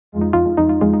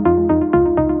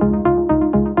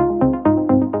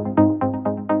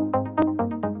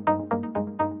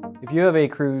If you have a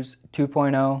Cruise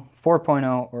 2.0,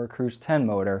 4.0, or a Cruise 10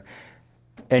 motor,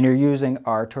 and you're using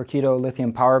our Torqeedo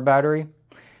Lithium Power battery,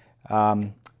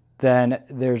 then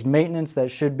there's maintenance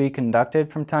that should be conducted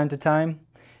from time to time.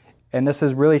 And this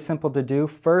is really simple to do.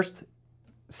 First,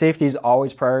 safety is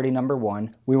always priority number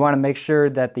one. We want to make sure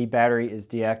that the battery is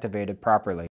deactivated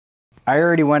properly. I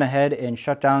already went ahead and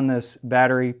shut down this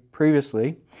battery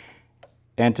previously,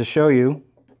 and to show you,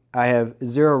 I have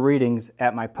 0 readings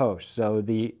at my post, so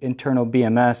the internal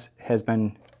BMS has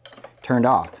been turned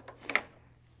off.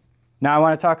 Now I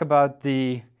want to talk about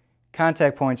the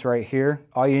contact points right here.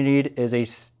 All you need is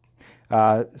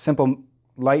a simple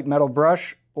light metal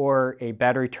brush or a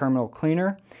battery terminal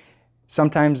cleaner.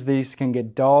 Sometimes these can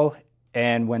get dull,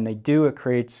 and when they do, it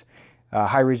creates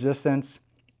high resistance.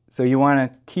 So you want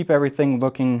to keep everything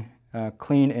looking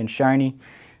clean and shiny.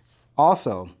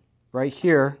 Also, right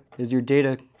here is your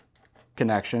data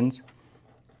connections.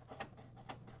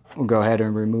 We'll go ahead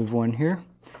and remove one here.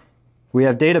 We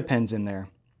have data pins in there.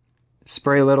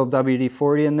 Spray a little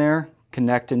WD-40 in there,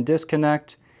 connect and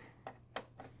disconnect,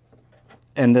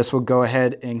 and this will go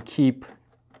ahead and keep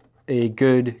a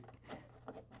good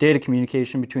data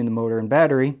communication between the motor and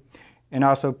battery, and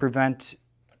also prevent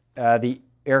the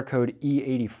error code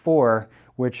E84,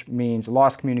 which means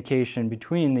lost communication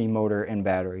between the motor and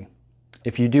battery.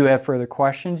 If you do have further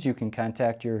questions, you can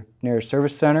contact your nearest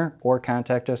service center or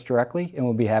contact us directly, and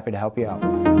we'll be happy to help you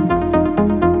out.